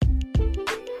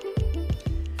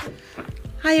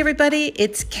Hi, everybody.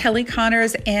 It's Kelly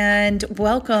Connors, and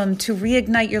welcome to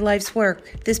Reignite Your Life's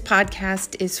Work. This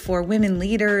podcast is for women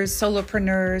leaders,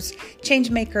 solopreneurs, change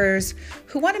makers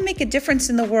who want to make a difference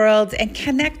in the world and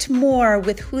connect more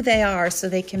with who they are so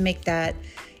they can make that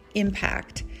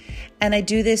impact. And I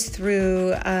do this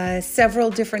through several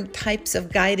different types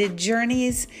of guided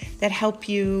journeys that help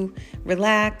you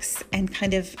relax and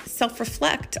kind of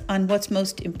self-reflect on what's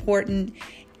most important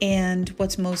and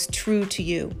what's most true to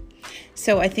you.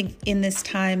 So I think in this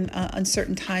time,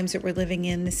 uncertain times that we're living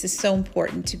in, this is so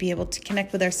important to be able to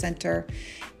connect with our center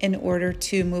in order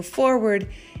to move forward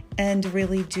and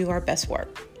really do our best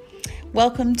work.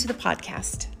 Welcome to the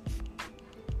podcast.